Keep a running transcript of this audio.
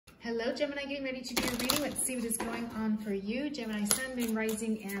Hello, Gemini, getting ready to do your reading. Let's see what is going on for you. Gemini, Sun, Moon,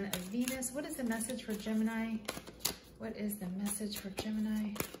 Rising, and Venus. What is the message for Gemini? What is the message for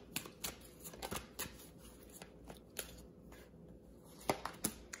Gemini?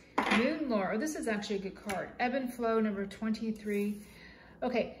 Moon Lore. Oh, this is actually a good card. Ebb and Flow, number 23.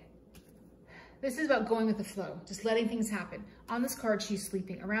 Okay. This is about going with the flow, just letting things happen. On this card, she's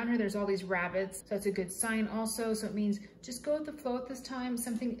sleeping. Around her, there's all these rabbits, so that's a good sign also. So it means just go with the flow at this time.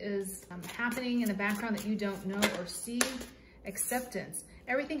 Something is happening in the background that you don't know or see. Acceptance.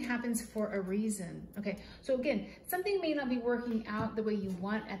 Everything happens for a reason. Okay, so again, something may not be working out the way you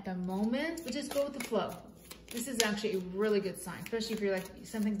want at the moment, but just go with the flow. This is actually a really good sign, especially if you're like,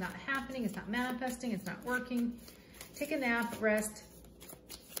 something's not happening, it's not manifesting, it's not working. Take a nap, rest.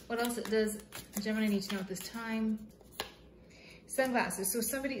 What else does Gemini need to know at this time? Sunglasses. So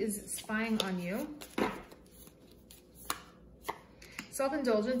somebody is spying on you.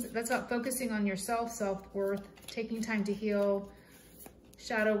 Self-indulgence. That's about focusing on yourself, self-worth, taking time to heal,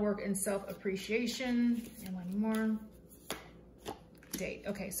 shadow work, and self-appreciation. And one more. Date.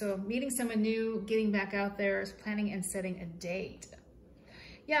 Okay, so meeting someone new, getting back out there, planning and setting a date.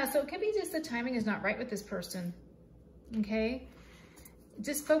 Yeah, so it could be just the timing is not right with this person. Okay?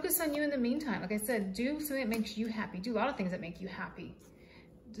 Just focus on you in the meantime. Like I said, do something that makes you happy. Do a lot of things that make you happy.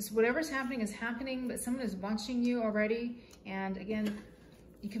 Just whatever's happening is happening, but someone is watching you already. And again,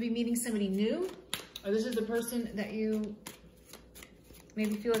 you could be meeting somebody new, or this is the person that you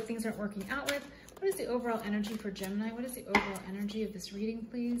maybe feel like things aren't working out with. What is the overall energy for Gemini? What is the overall energy of this reading,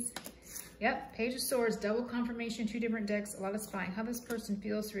 please? Yep, Page of Swords, double confirmation, 2 different decks, a lot of spying. How this person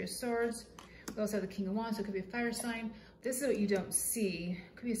feels, 3 of Swords. We also have the King of Wands, so it could be a fire sign. This is what you don't see.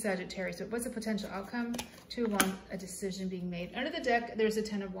 Could be a Sagittarius. So what's the potential outcome? 2 of Wands, a decision being made. Under the deck, there's a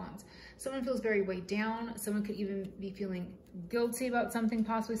 10 of Wands. Someone feels very weighed down. Someone could even be feeling guilty about something,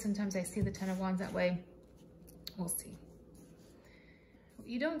 possibly. Sometimes I see the 10 of Wands that way. We'll see.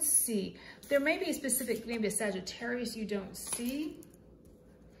 You don't see. There may be a specific, maybe a Sagittarius you don't see.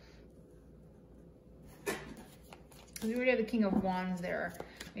 We already have the King of Wands there.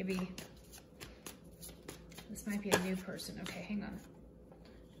 Maybe this might be a new person. Okay, hang on.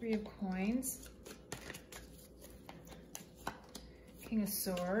 3 of Coins. King of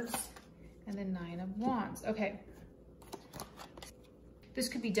Swords. And then 9 of Wands. Okay. This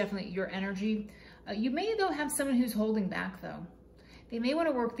could be definitely your energy. You may, though, have someone who's holding back, though. They may want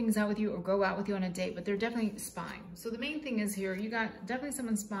to work things out with you or go out with you on a date, but they're definitely spying. So the main thing is here, you got definitely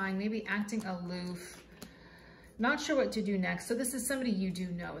someone spying, maybe acting aloof, not sure what to do next. So this is somebody you do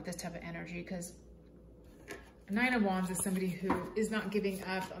know with this type of energy, because 9 of Wands is somebody who is not giving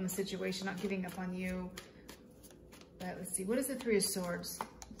up on the situation, not giving up on you. But let's see, what is the 3 of Swords?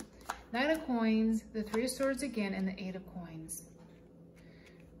 9 of Coins, the 3 of Swords again, and the 8 of Coins.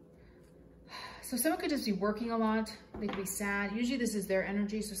 So someone could just be working a lot. They could be sad. Usually this is their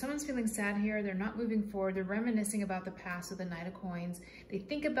energy. So someone's feeling sad here. They're not moving forward. They're reminiscing about the past with the 9 of Coins. They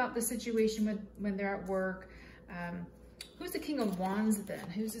think about the situation when they're at work. Who's the King of Wands then?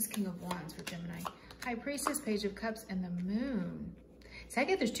 Who's this King of Wands for Gemini? High Priestess, Page of Cups, and the Moon. So I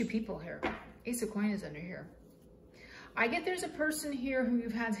get there's 2 people here. Ace of Coins is under here. I get there's a person here who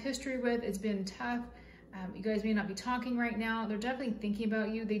you've had history with. It's been tough. You guys may not be talking right now. They're definitely thinking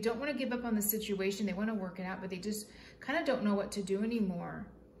about you. They don't want to give up on the situation. They want to work it out, but they just kind of don't know what to do anymore.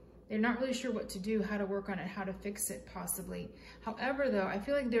 They're not really sure what to do, how to work on it, how to fix it possibly. However, though, I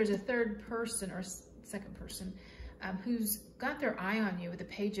feel like there's a third person or second person who's got their eye on you with the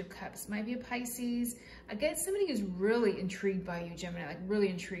Page of Cups. Might be a Pisces. I guess somebody who's really intrigued by you, Gemini, like really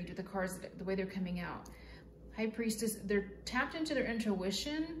intrigued with the cards, the way they're coming out. High Priestess, they're tapped into their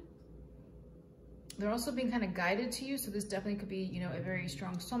intuition. They're also being kind of guided to you. So this definitely could be, you know, a very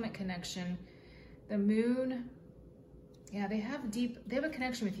strong soulmate connection. The Moon, yeah, they have a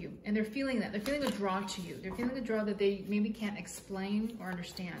connection with you, and they're feeling that. They're feeling a draw to you. They're feeling a draw that they maybe can't explain or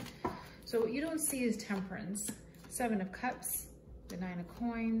understand. So what you don't see is Temperance. 7 of Cups, the 9 of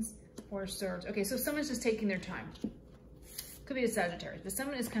Coins, 4 of Swords. Okay, so someone's just taking their time. Could be a Sagittarius, but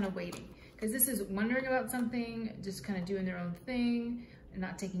someone is kind of waiting, because this is wondering about something, just kind of doing their own thing, and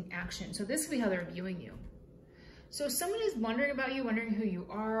not taking action. So this could be how they're viewing you. So someone is wondering about you, wondering who you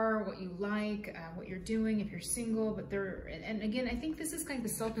are, what you like, what you're doing, if you're single, but and again, I think this is kind of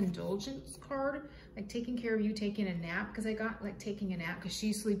the self-indulgence card, like taking care of you, taking a nap, because I got like taking a nap, because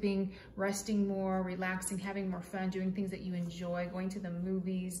she's sleeping, resting more, relaxing, having more fun, doing things that you enjoy, going to the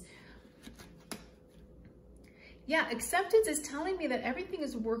movies. Yeah, acceptance is telling me that everything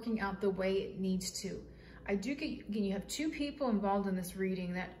is working out the way it needs to. I do get, again, you have 2 people involved in this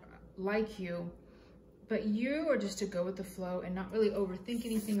reading that like you, but you are just to go with the flow and not really overthink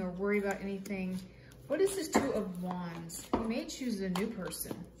anything or worry about anything. What is this Two of Wands? You may choose a new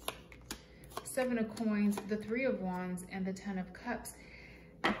person. Seven of Coins, the Three of Wands, and the Ten of Cups.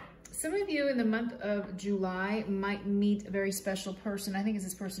 Some of you in the month of July might meet a very special person. I think it's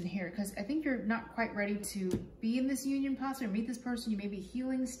this person here, because I think you're not quite ready to be in this union possibly, or meet this person. You may be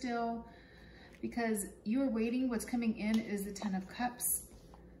healing still, because you're waiting. What's coming in is the Ten of Cups.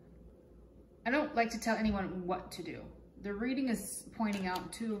 I don't like to tell anyone what to do. The reading is pointing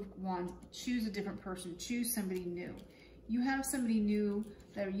out Two of Wands. Choose a different person. Choose somebody new. You have somebody new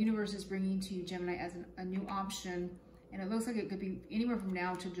that the universe is bringing to you, Gemini, as a new option. And it looks like it could be anywhere from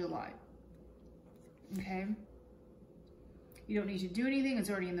now to July. Okay? You don't need to do anything.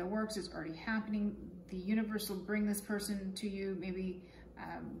 It's already in the works. It's already happening. The universe will bring this person to you. Maybe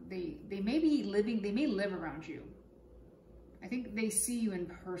they may be living, they may live around you. I think they see you in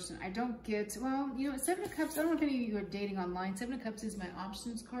person. I don't get, well, you know, Seven of Cups, I don't know if any of you are dating online. Seven of Cups is my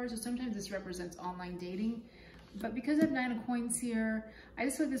options card, so sometimes this represents online dating. But because I have Nine of Coins here, I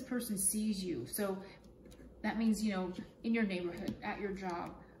just feel like this person sees you. So that means, you know, in your neighborhood, at your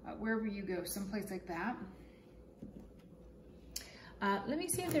job, wherever you go, someplace like that. Let me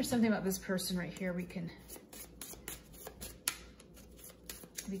see if there's something about this person right here we can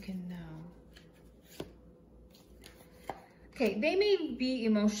know. Okay, they may be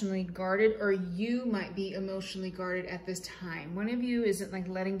emotionally guarded, or you might be emotionally guarded at this time. One of you isn't like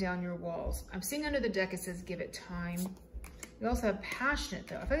letting down your walls. I'm seeing under the deck, it says give it time. We also have passionate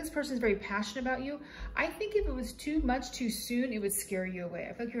though. I feel like this person is very passionate about you. I think if it was too much too soon, it would scare you away.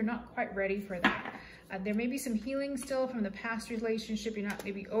 I feel like you're not quite ready for that. There may be some healing still from the past relationship. You're not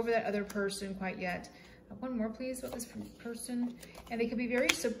maybe over that other person quite yet. One more please about this person. And they could be very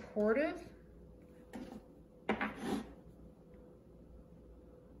supportive.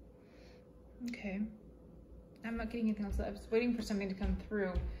 Okay. I'm not getting anything else. I was waiting for something to come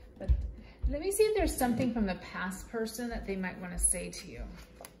through, but let me see if there's something from the past person that they might want to say to you.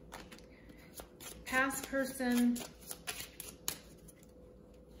 Past person.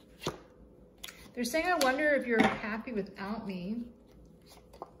 They're saying, I wonder if you're happy without me.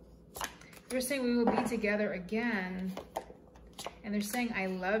 They're saying we will be together again. And they're saying, I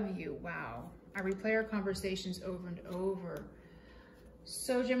love you. Wow. I replay our conversations over and over.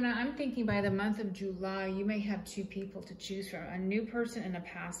 So Gemini, I'm thinking by the month of July, you may have two people to choose from, a new person and a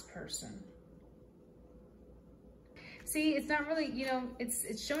past person. See, it's not really, you know,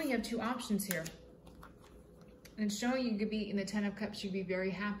 it's showing you have two options here. And it's showing you could be in the Ten of Cups, you'd be very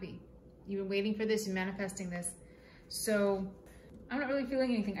happy. You've been waiting for this and manifesting this. So I'm not really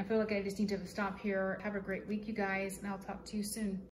feeling anything. I feel like I just need to stop here. Have a great week, you guys, and I'll talk to you soon.